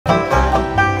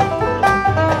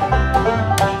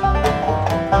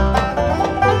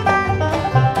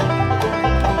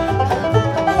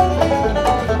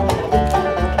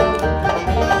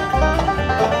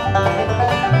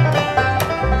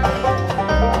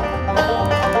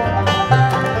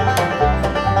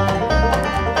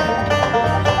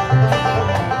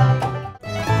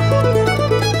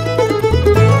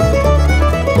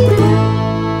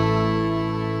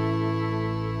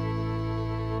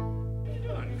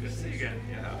again.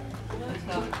 Yeah.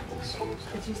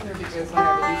 It's just there because I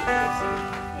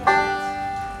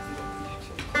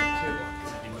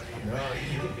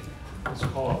Let's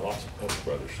call out lots of Post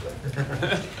Brothers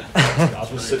stuff. I'll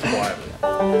just sit quietly.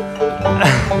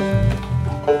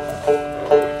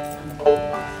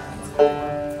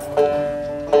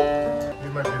 You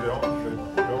might be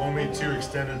the only two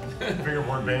extended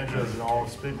fingerboard banjos in all of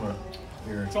SPBGMA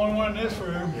here. It's the only one in this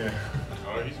room. Yeah.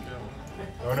 Oh, he's good.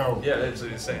 Oh no. Yeah, it's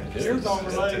the same. Yours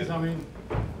overlays, I mean,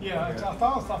 yeah, I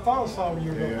thought I saw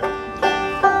you were Yeah.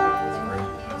 That's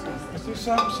great. Let's do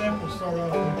something simple to start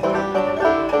off with.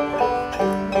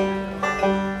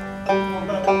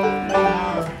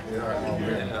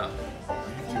 Yeah.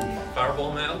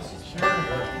 Fireball mounts? Sure,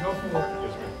 go for it.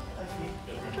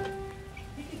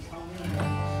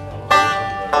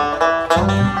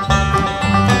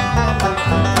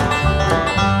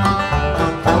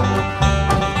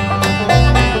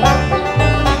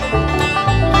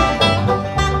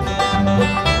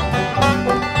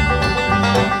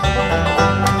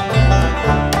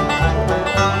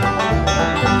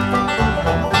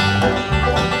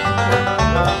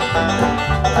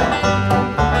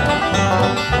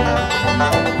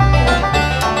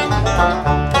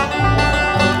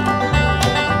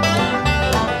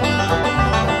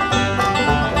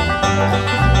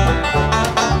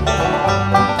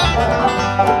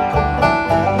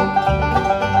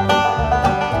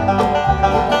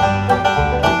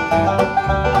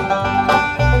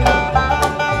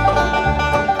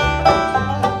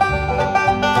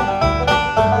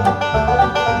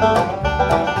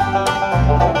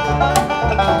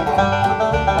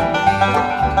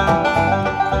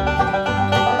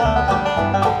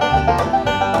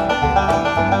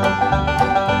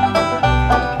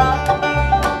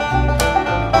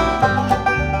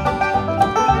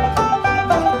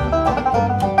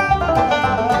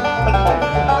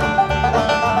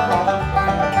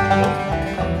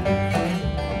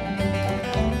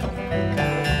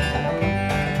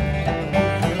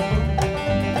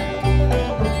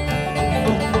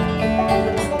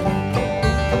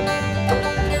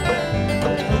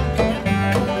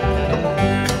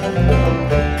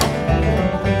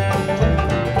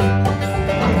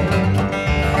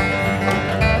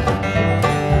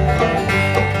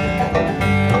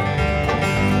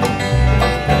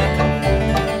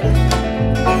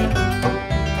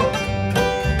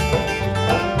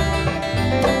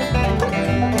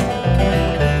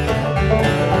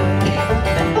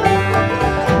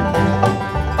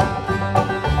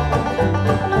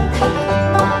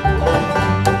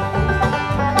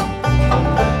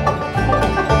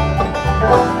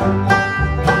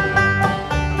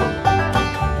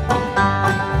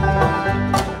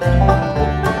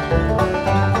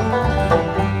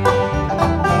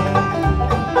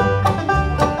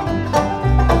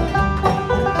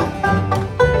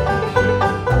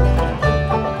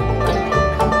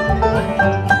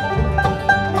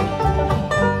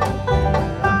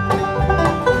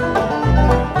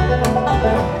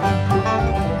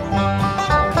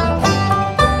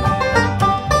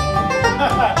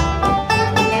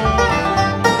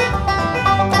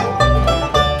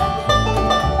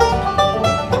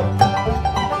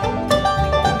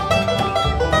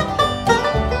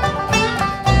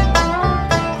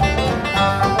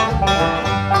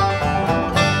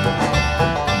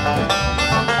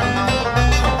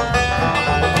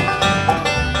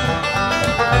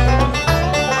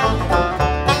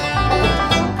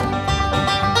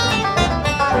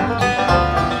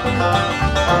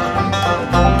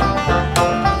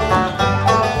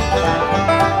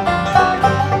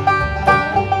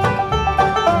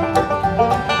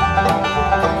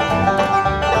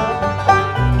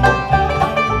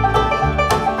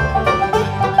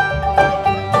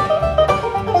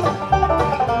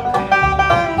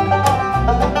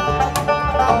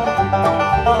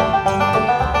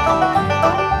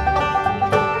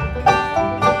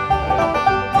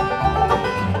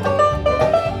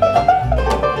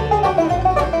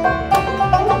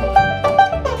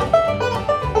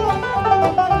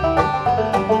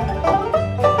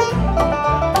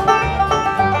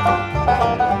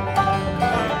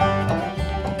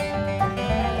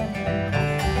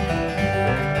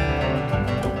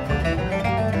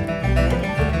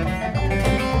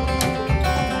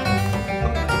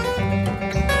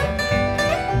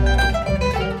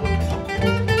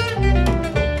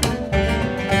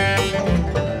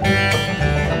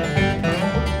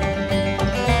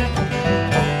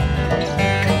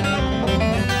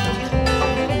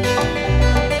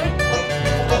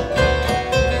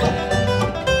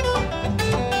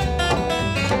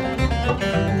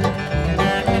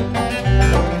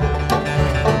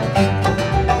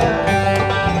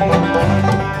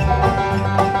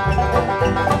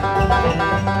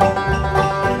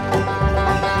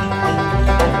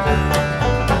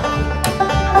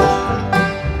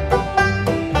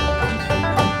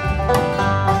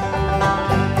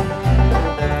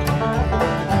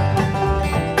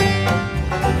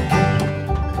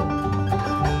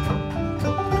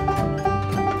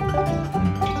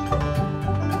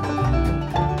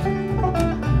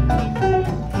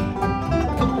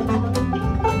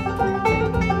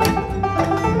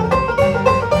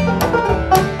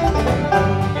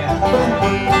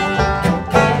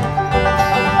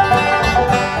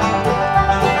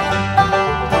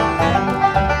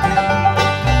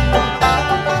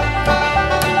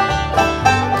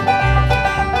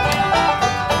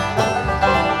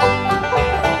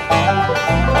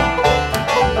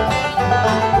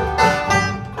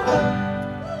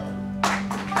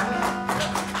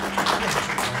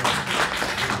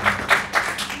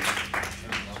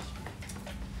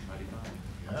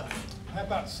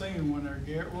 about singing one there,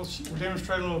 Garret? We'll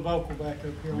demonstrate a little vocal back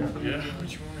up here. Yeah. Yeah,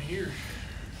 what you want to hear?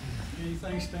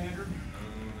 Anything standard?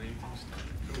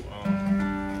 Cool.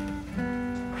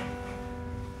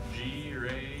 G or A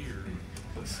or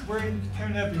We're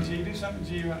turning up in G. Do something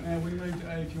G right now. We move to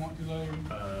A if you want to later.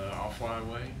 I'll fly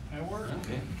away. That works.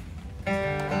 Okay.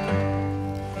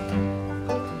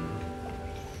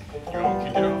 You want to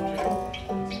kick it off,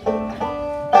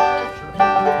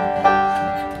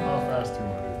 How fast do you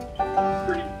want to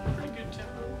Jay? Pretty good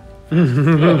tempo.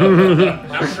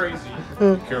 Not crazy. Be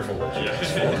careful with that.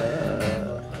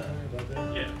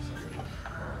 Yeah.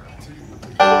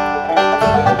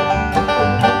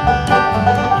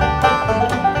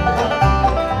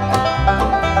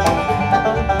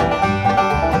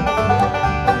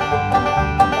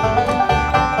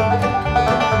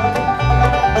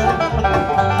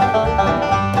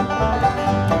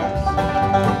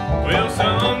 Well,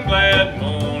 some glad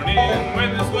morning when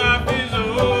this life is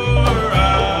over,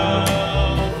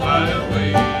 I'll fly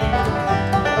away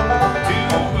to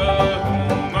a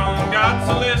home on God's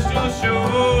celestial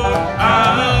shore.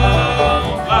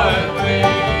 I'll fly away.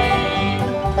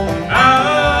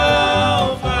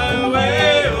 I'll fly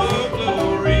away, oh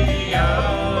glory,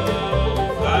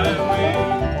 I'll fly away.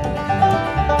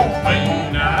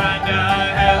 When I die,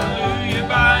 hallelujah,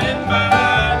 by and by,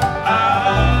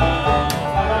 I'll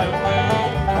fly away.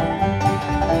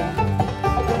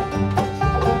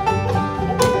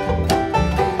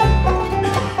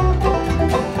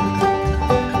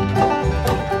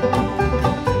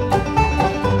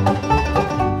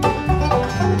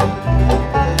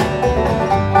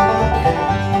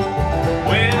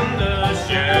 When the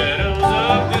shadows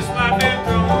of this life have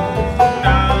grown,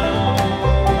 I'll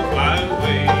fly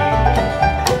away.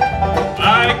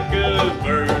 Like a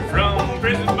bird from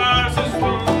prison bars is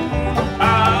flown,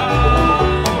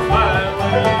 I'll fly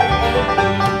away.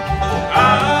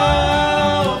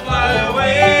 I'll fly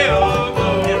away, oh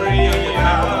glory,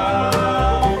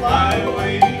 I'll fly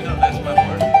away. No, that's my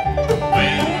part.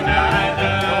 When I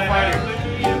die,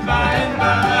 hallelujah, by and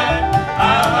by,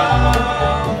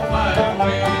 I'll fly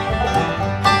away.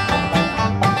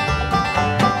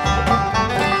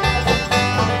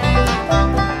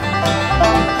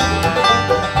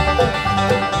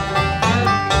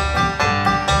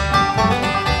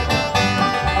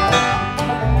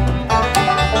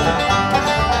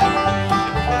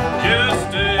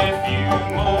 Just a few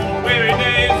more weary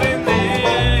days and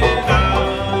then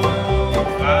I'll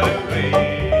fly away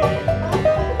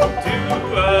to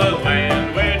a land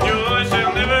where joy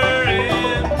shall never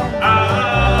end.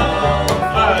 I'll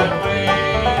fly away.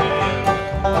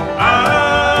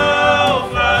 I'll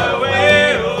fly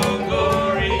away, oh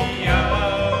glory,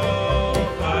 I'll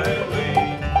fly away.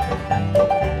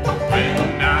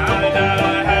 When I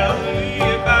die,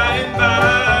 hallelujah, by and by,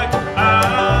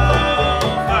 I'll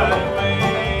fly away.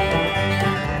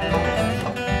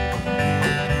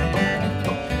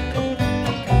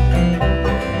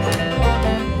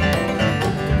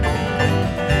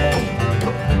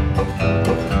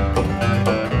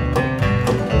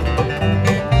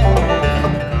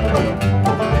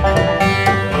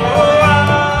 Oh,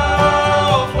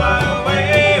 I'll fly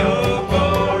away, oh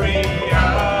glory,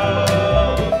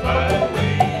 I'll fly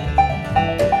away.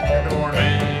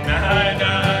 When I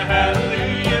die,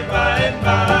 hallelujah, by and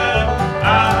by,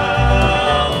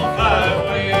 I'll fly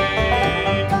away.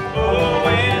 Oh,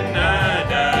 when I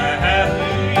die,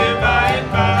 hallelujah, by and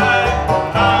by,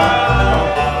 I'll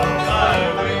fly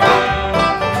away.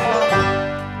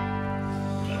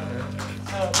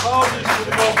 Apologies for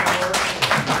the vocal work.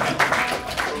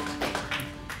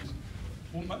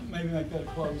 We'll maybe make that a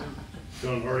closing.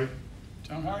 John Hardy?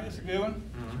 John Hardy, that's a good one.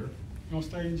 Sure. You want to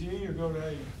stay in G or go to A?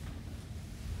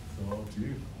 So up to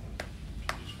you.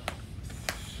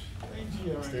 Stay in G,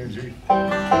 all right. Stay in G.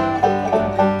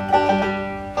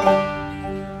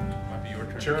 Might be your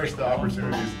turn. Cherish the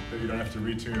opportunities that you don't have to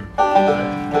retune.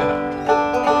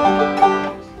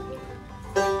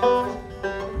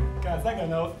 Guys, I think I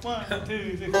know it. 1,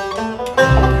 2, 6.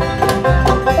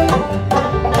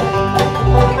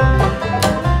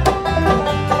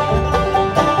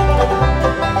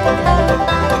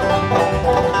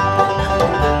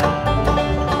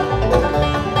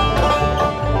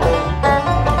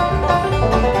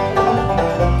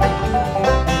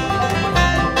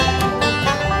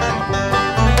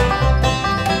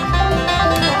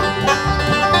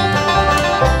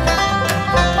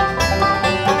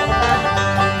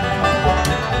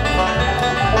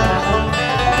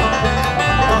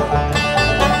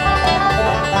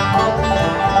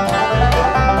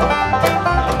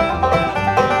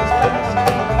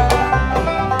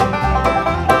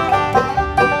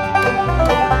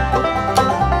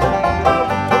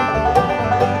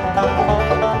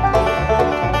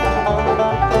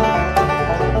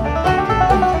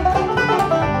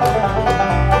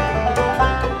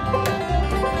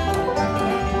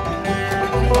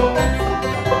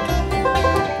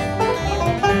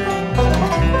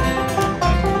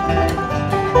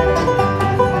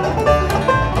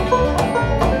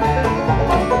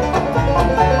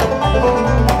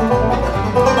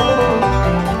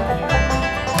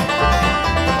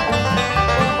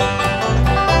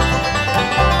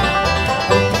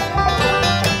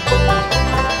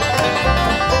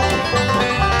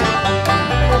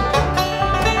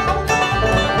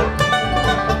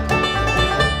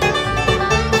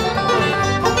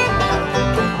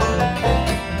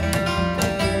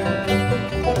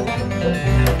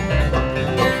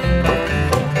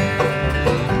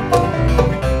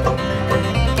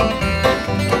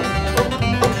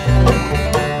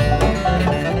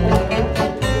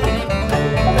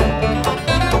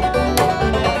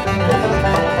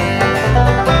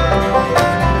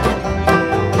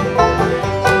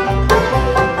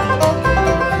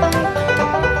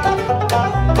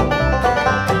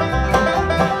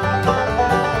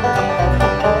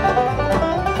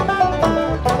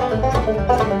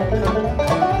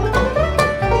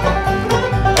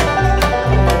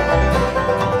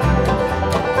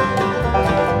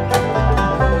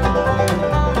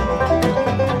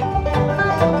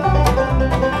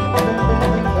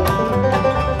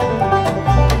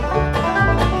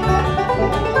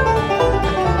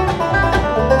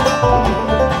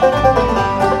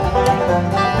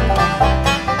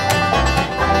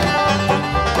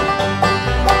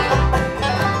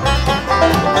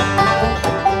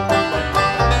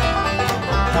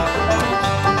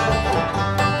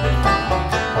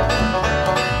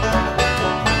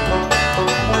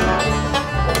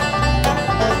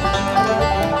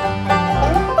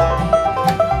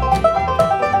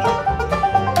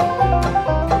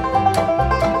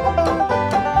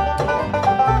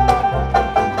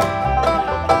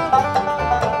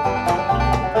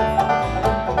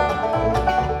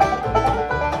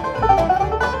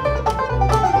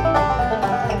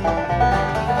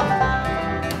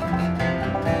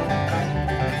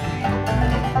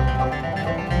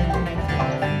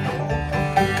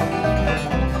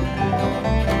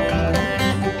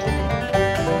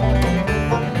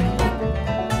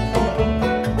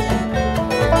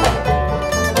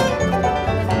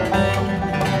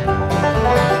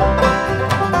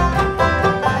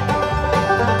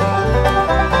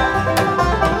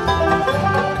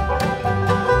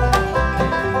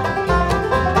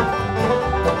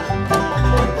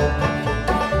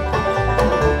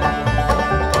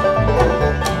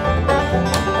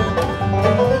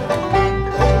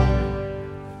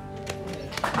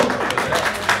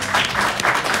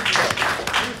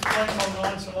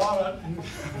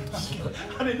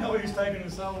 I didn't know he was taking a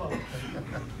solo.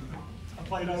 I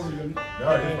played over you.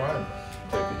 No, you're fine.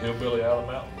 Take the hillbilly out of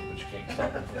the mountain, but you can't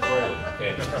stop him from trailing,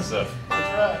 can you? So,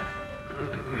 That's right.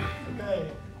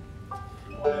 Okay.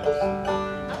 What else?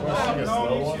 Want to sing a No,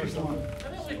 slow you one or choose something?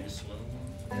 I think a slow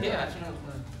one. Yeah, that's what I was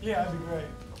wondering. Yeah, that'd be great.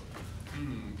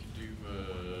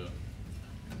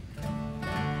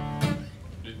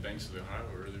 Could do Banks of the Ohio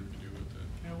earlier to do with the,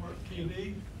 Now we're at key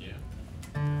D. yeah.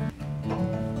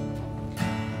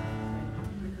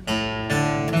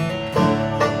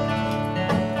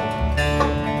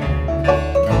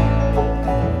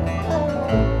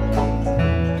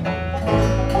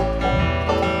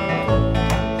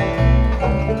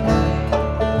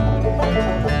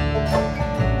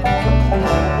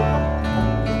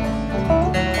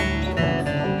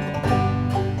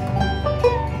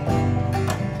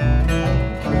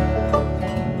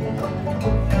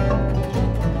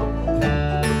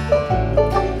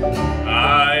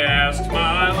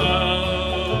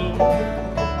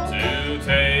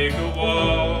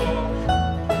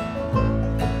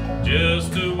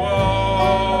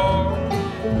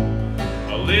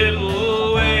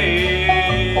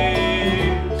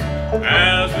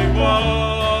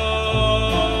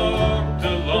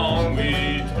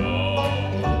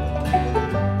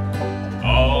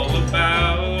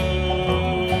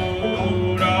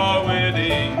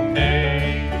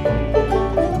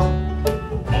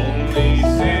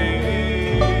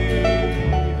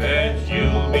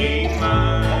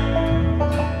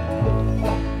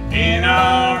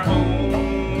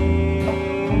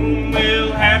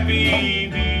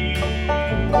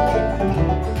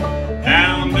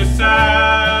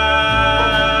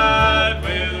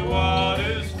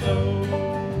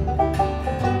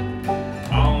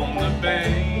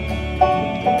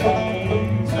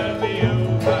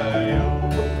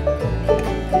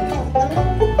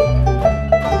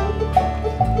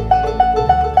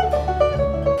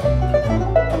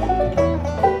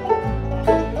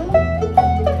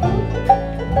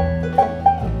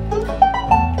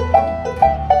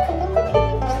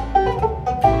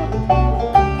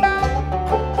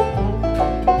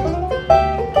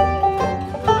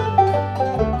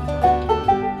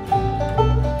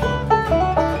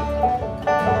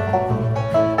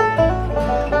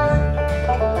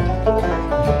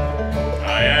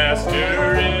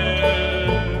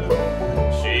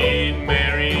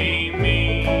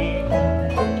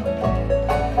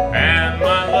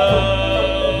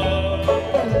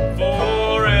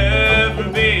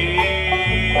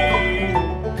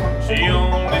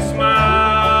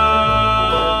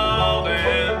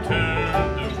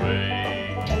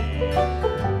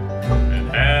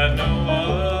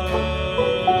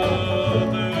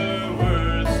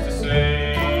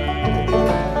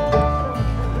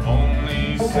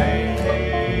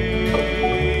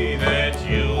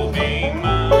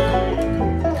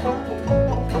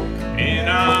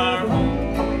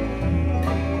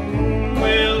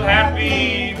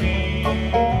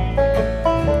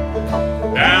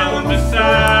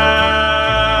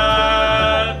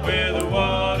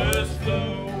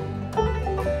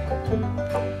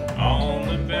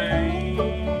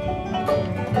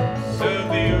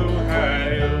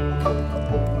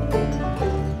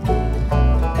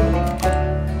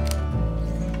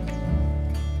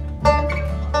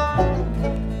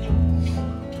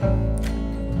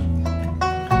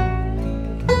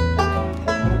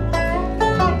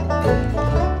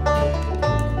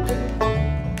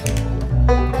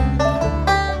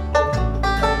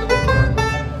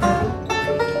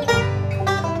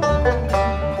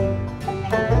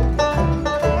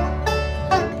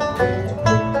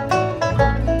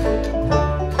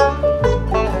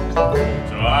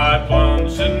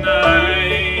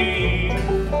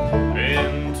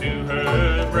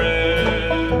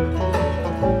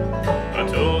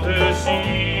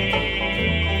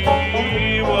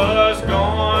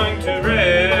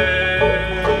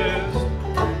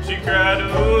 cried,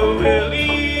 oh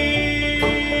Willie,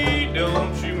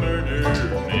 don't you murder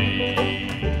me.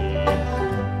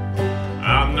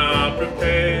 I'm not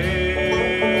prepared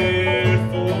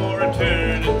for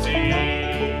eternity.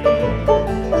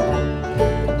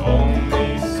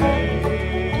 Only say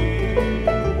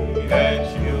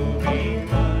that you'll be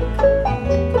mine.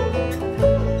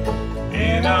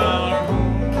 In our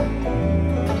home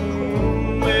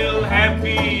we'll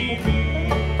happy be.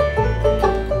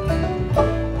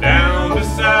 Down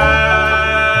beside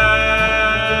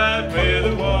where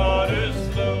the waters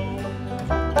flow,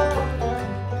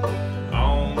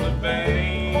 on the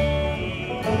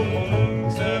banks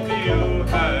of the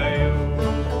Ohio.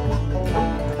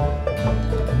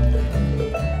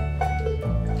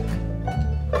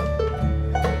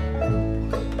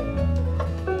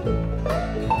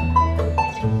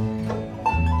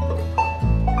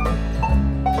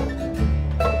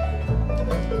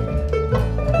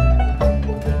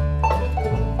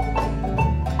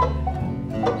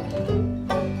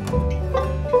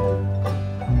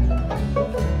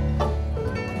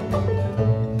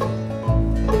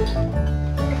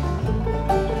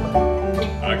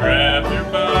 I grabbed her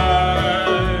by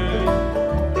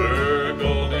her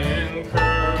golden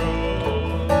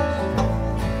curls,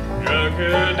 drug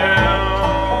her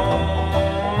down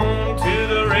to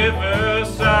the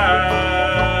riverside.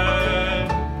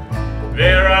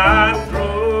 There I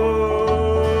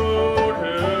throwed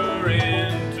her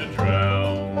in to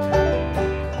drown.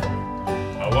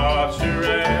 I watched her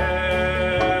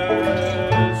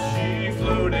as she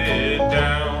floated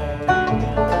down.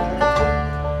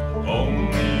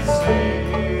 Only say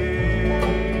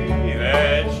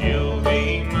that you'll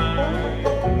be mine.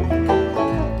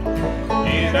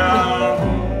 In our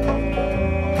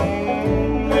home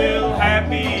we'll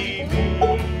happy be.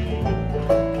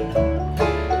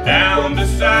 Down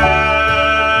beside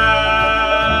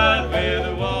where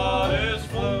the waters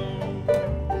flow,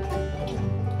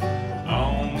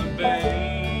 on the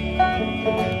banks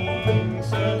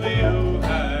of the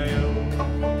Ohio.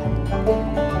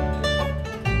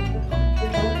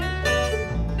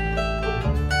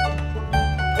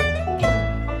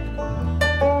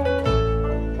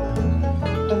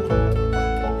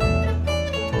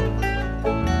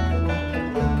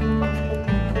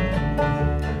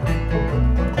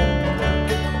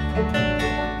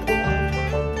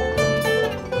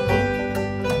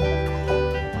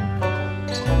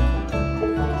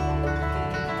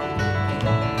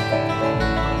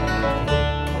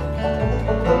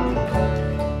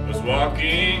 Was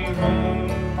walking home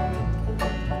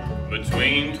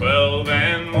between 12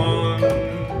 and 1.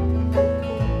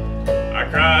 I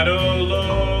cried, oh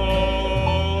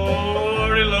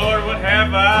Lordy, Lord, what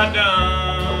have I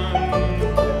done?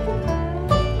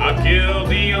 I killed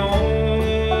the only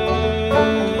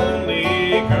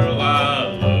girl I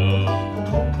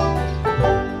love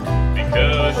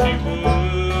because she would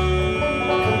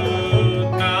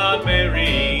not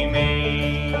marry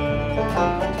me.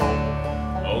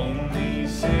 Only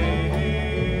say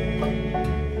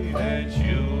that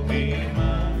you'll be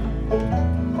mine.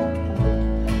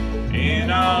 In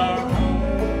our home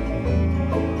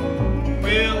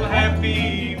we'll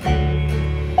happy be.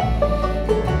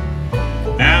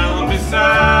 Down beside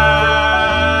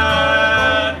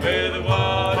where the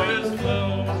waters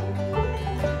flow,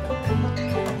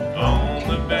 on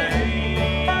the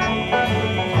banks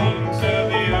of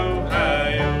the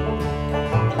Ohio.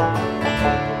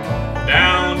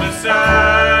 Down beside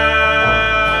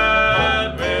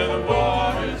where the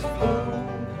waters flow,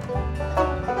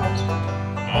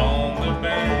 on the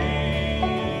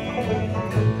banks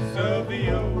of the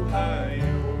Ohio.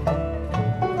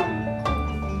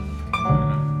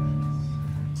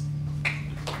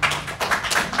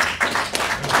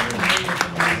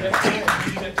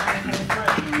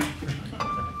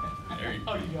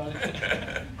 Oh, you got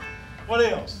it. What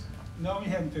else? No, you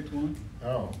haven't picked one.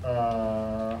 Oh,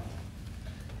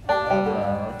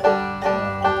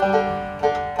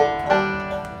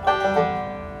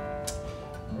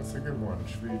 what's a good one?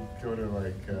 Should we go to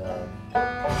like C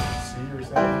or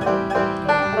something?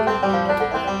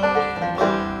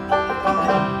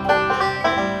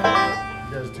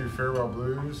 You guys do Farewell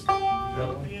Blues?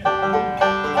 Gentlemen?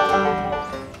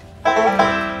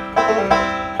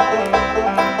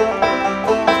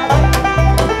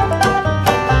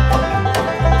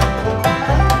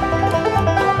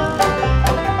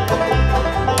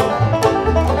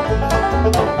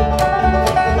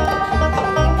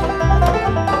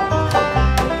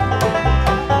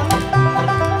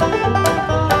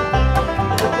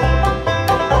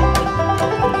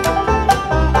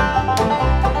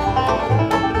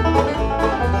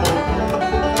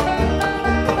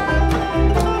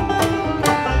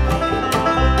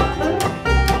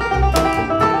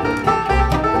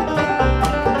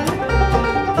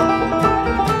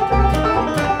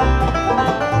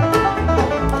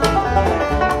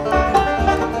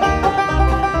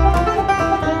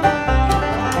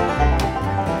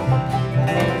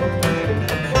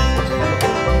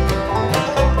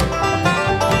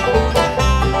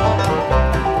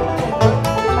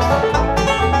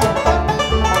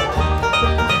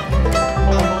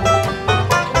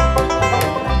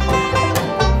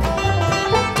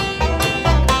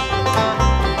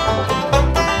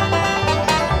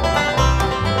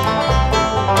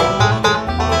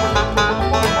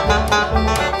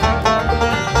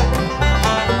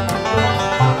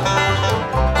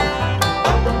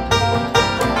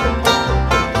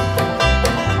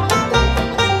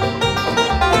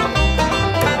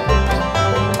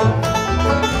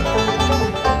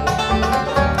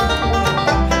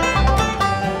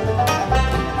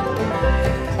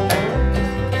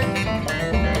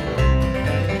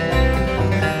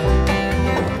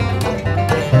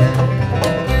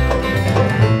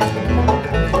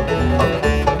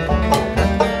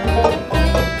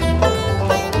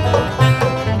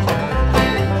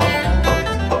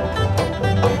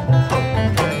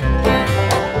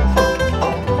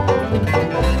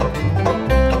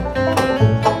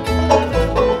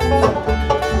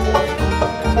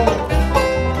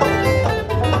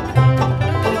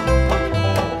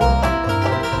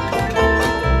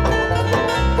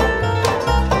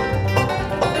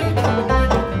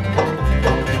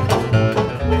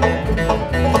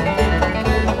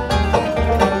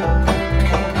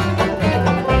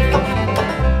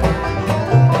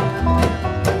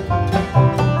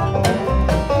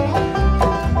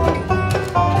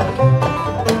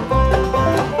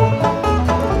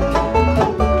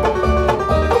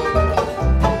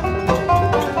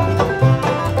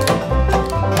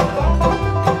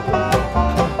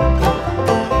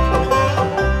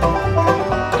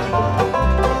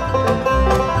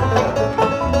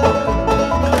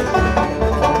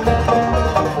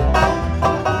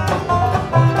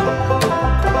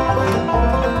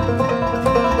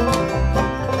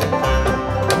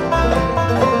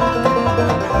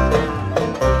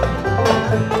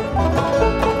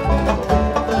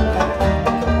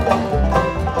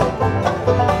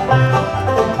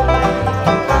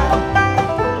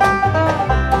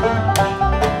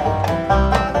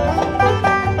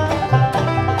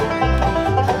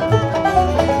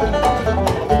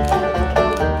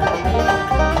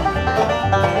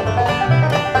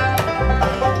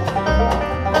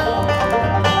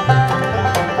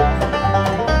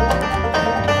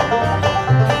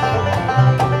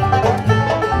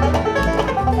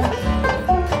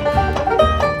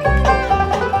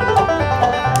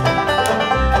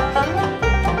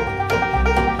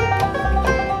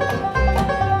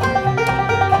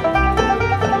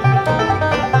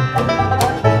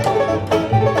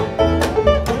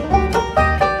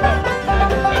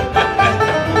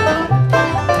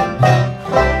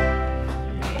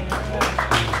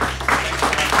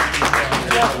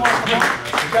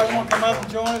 guys want to come up and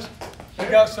join us? We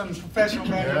got some professional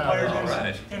banjo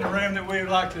players in the room that we would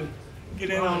like to get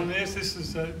in on this. This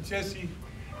is Jesse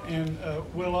and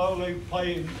Willow. They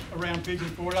play around Pigeon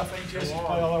Forge. I think Jesse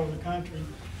play all over the country.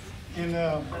 And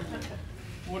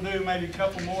we'll do maybe a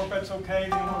couple more if that's okay.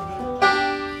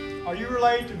 Are you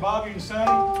related to Bobby and Sonny?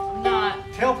 I'm not.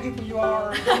 Tell people you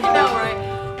are. I know, right?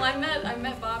 Well, I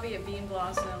met Bobby at Bean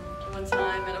Blossom one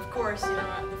time, and of course, you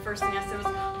know, the first thing I said was,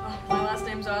 oh, my last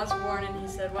name's Osborne, and he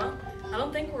said, well, I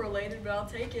don't think we're related, but I'll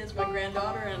take it as my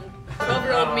granddaughter, and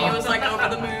 12-year-old me was like over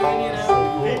the moon, you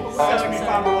know. People ask me if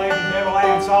I'm related to Devil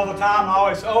Ants all the time. I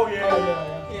always say, oh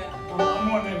yeah. Yeah. I'm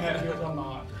one of them that feels I'm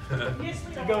not.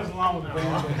 It goes along with the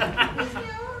band.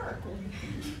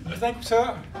 You think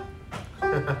so?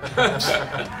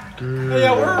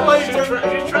 Yeah, we're related through.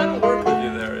 He's trying to work with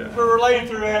you there, yeah. We're related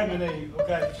through Adam and Eve.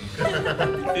 Okay.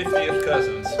 50th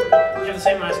cousins. You have the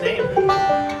same last name.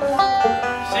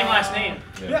 Same last name.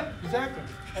 Yeah, exactly.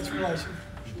 That's a relation.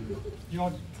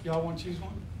 Y'all want to choose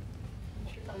one?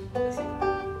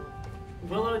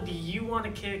 Willow, do you want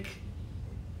to kick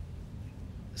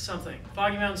something?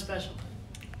 Foggy Mountain Special.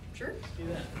 Sure. Let's do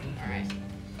that. All right.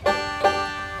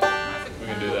 We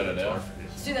can do that at F.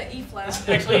 Let's do that E flat.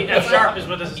 Actually, F sharp is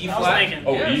what this is. I was thinking.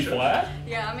 Oh, Yeah, E sure. flat?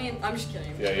 Yeah, I mean, I'm just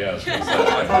kidding. Yeah, I was gonna say.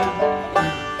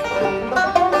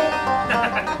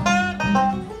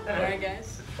 All right,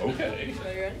 guys. Okay. So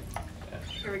you ready?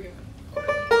 Here we go.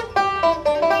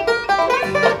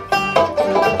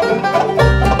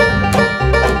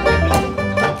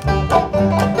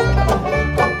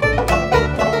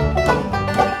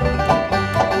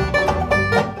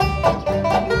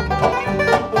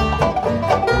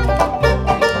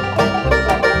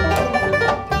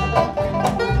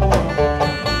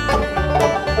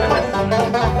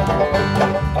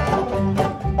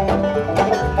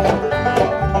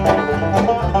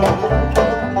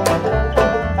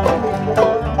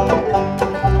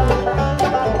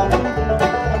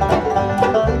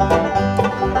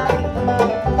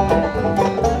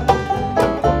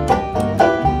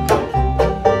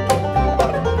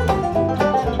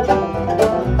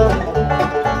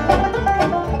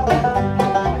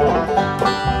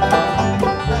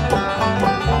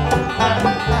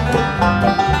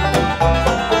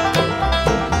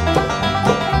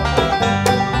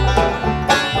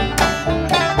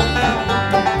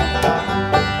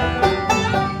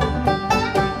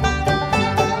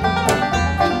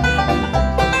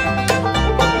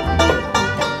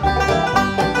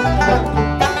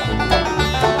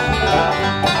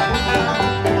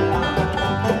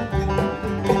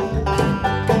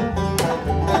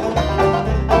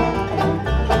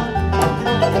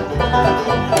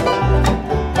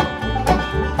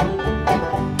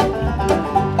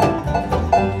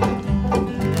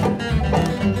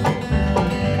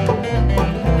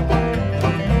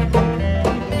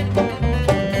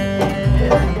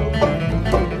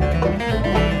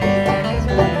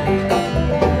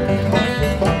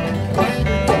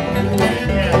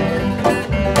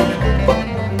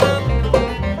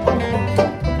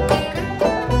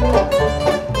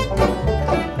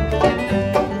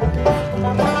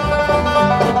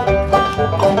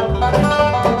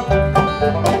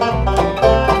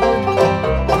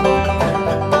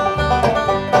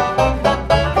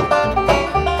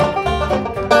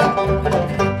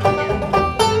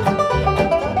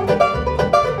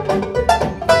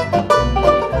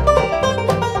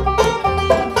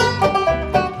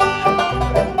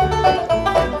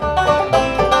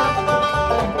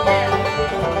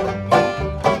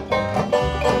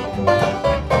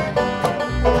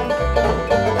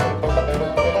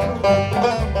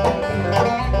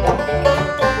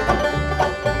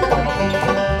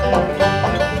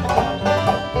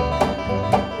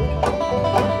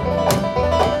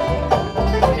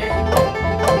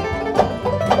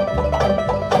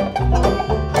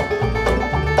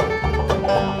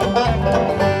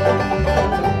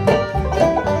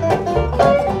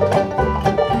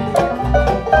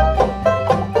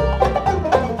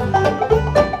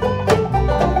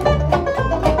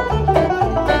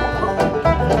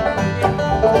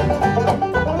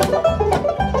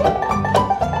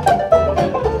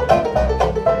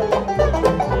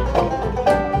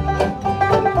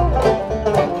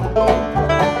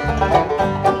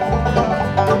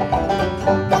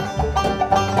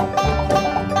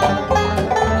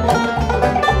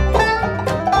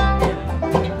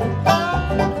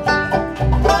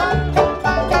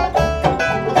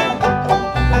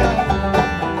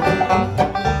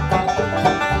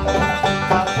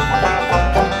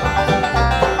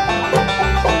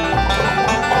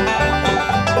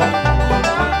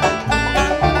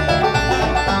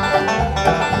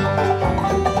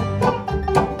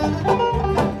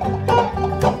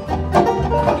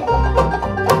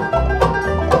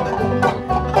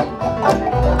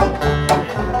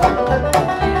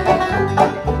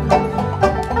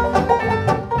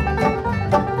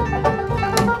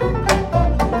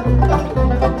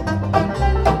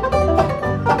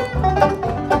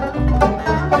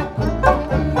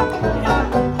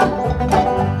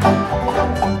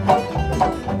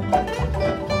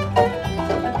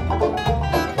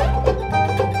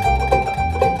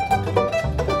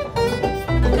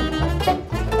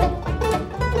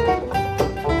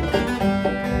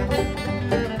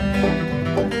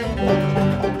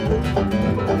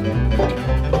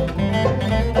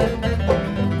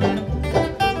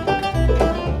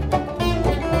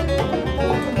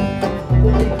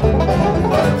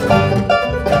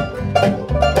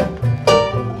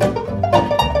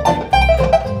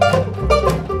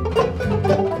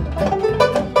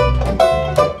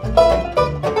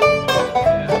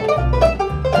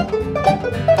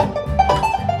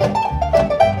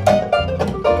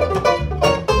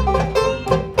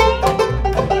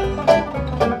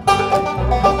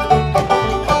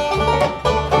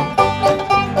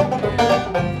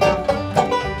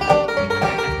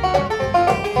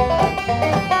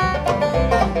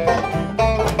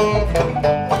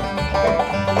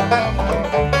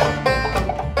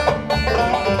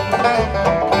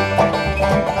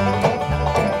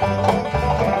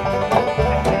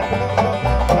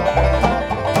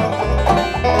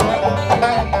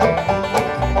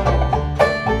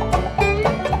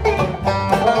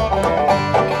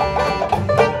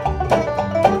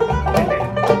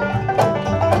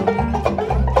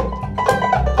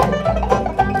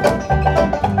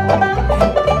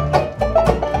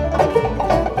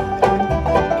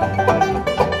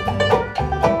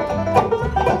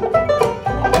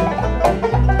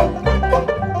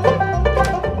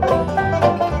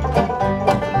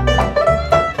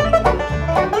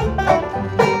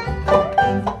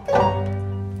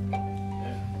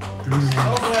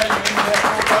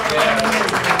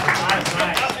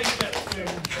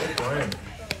 Join. Look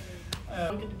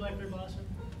at the blackberry blossom.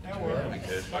 That works. Yeah,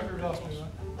 good. Blackberry blossom, right?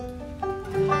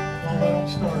 All right,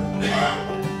 start.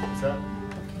 What's that?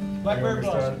 Blackberry You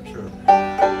want me to blossom. start?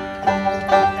 Sure.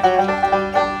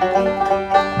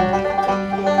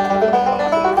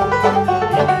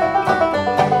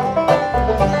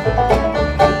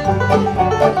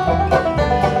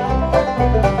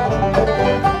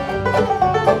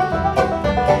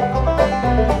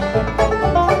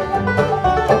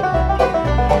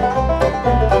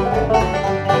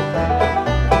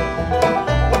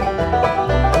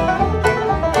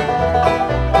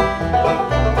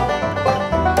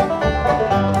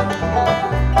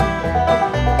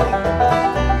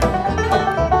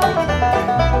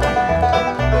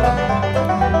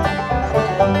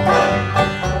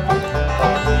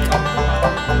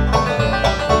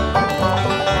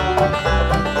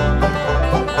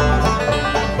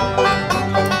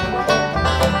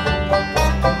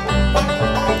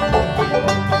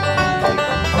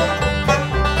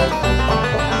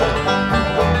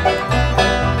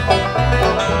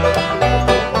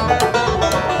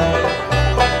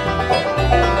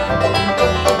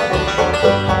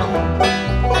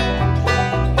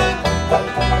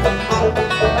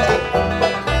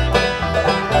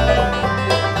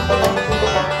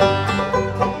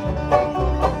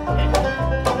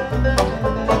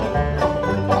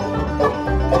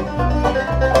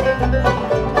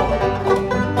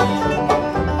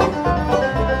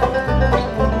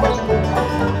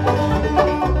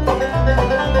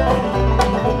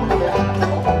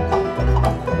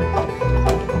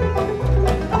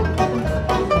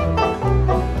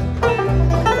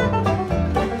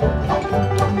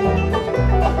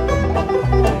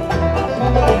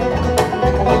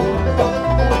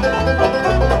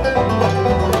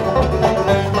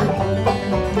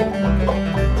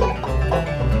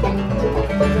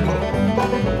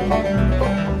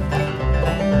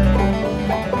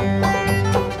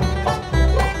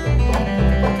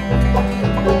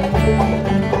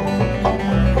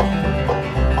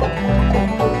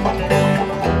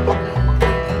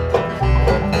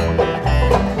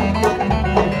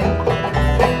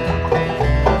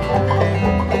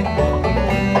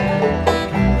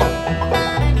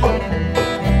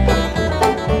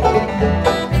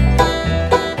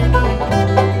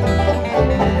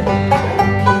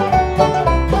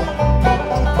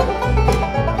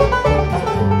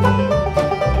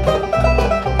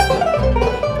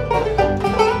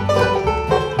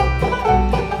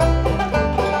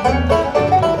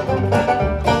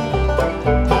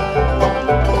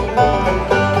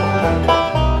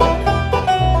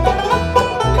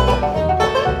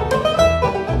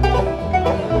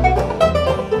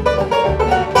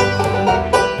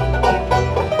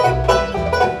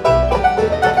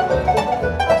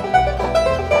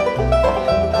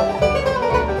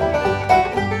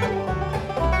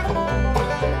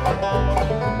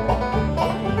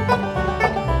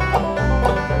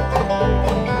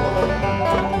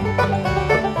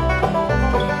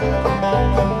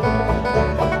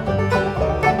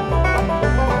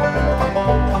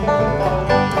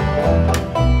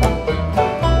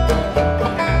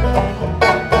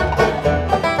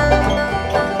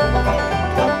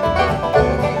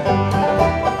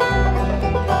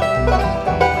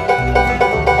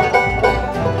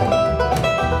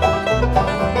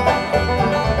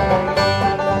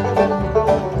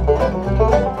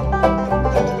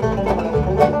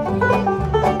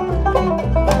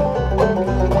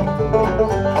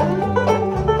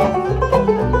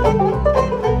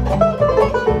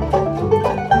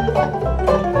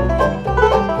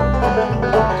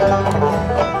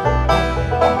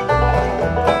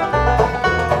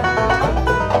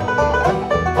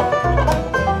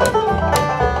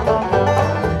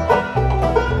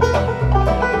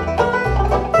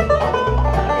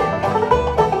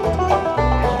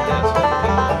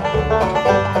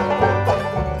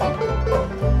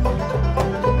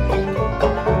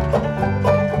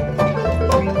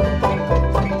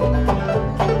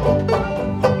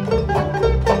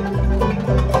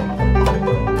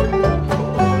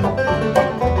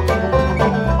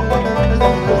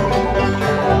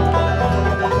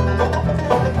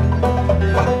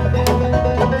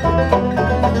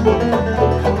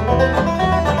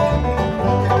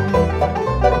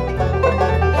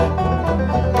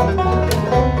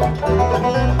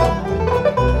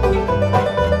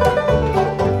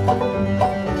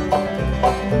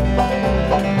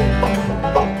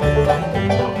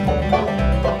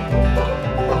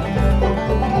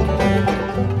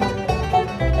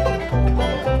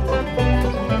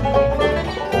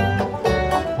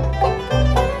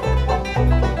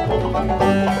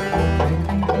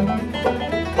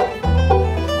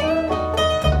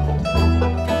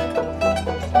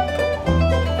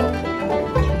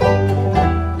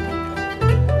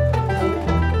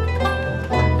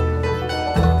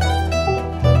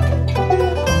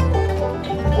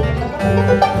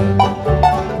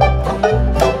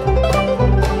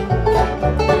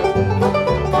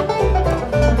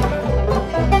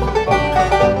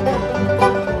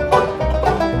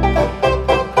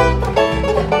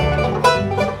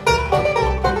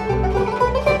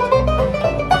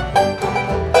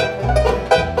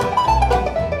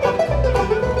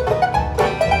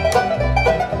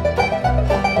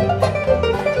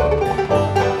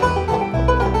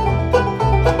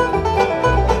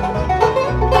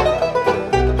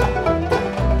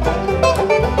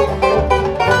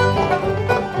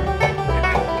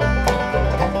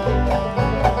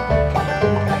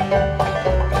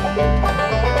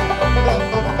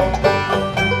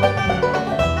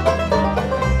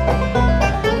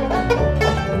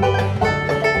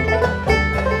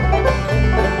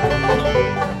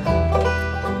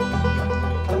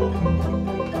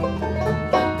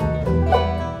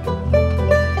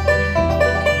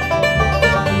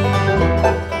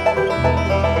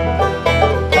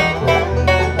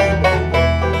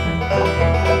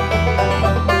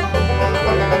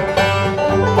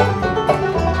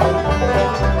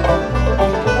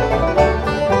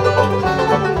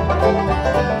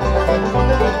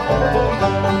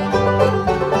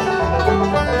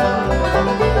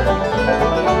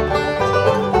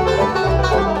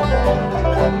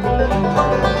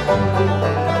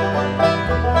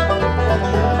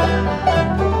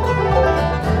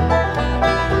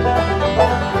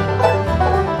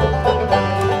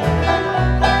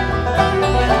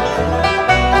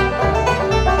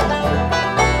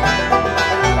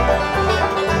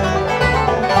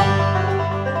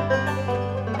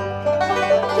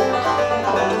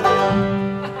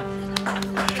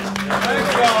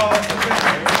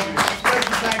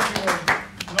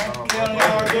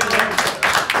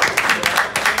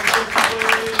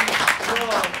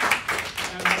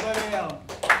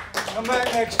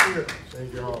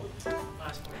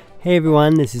 Hey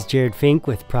everyone, this is Jared Fink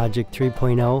with Project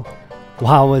 3.0.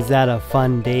 Wow, was that a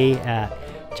fun day at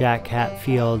Jack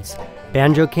Hatfield's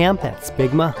banjo camp at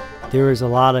SPBGMA. There was a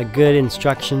lot of good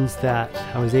instructions that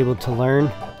I was able to learn.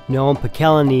 Noam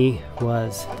Pikelny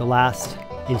was the last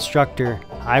instructor.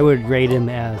 I would rate him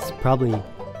as probably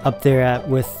up there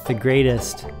with the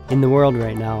greatest in the world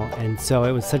right now, and so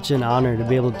it was such an honor to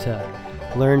be able to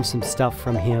learn some stuff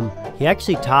from him. He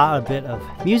actually taught a bit of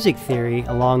music theory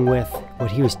along with what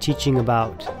he was teaching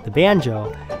about the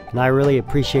banjo, and I really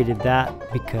appreciated that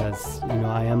because, you know,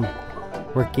 I am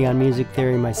working on music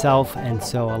theory myself, and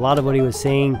so a lot of what he was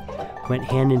saying went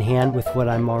hand in hand with what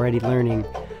I'm already learning.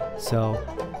 So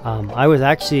I was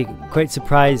actually quite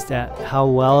surprised at how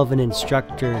well of an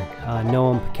instructor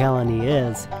Noam Pikelny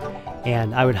is,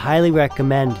 and I would highly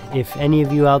recommend, if any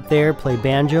of you out there play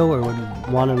banjo or would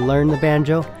want to learn the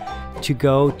banjo, to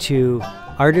go to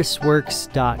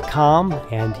artistworks.com,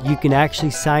 and you can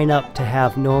actually sign up to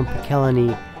have Noam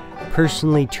Pikelny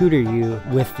personally tutor you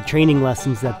with the training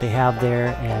lessons that they have there,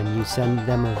 and you send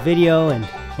them a video and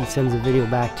he sends a video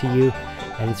back to you,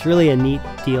 and it's really a neat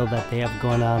deal that they have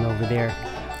going on over there.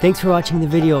 Thanks for watching the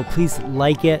video. Please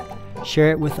like it,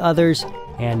 share it with others,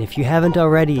 and if you haven't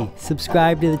already,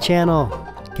 subscribe to the channel.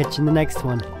 Catch you in the next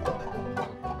one.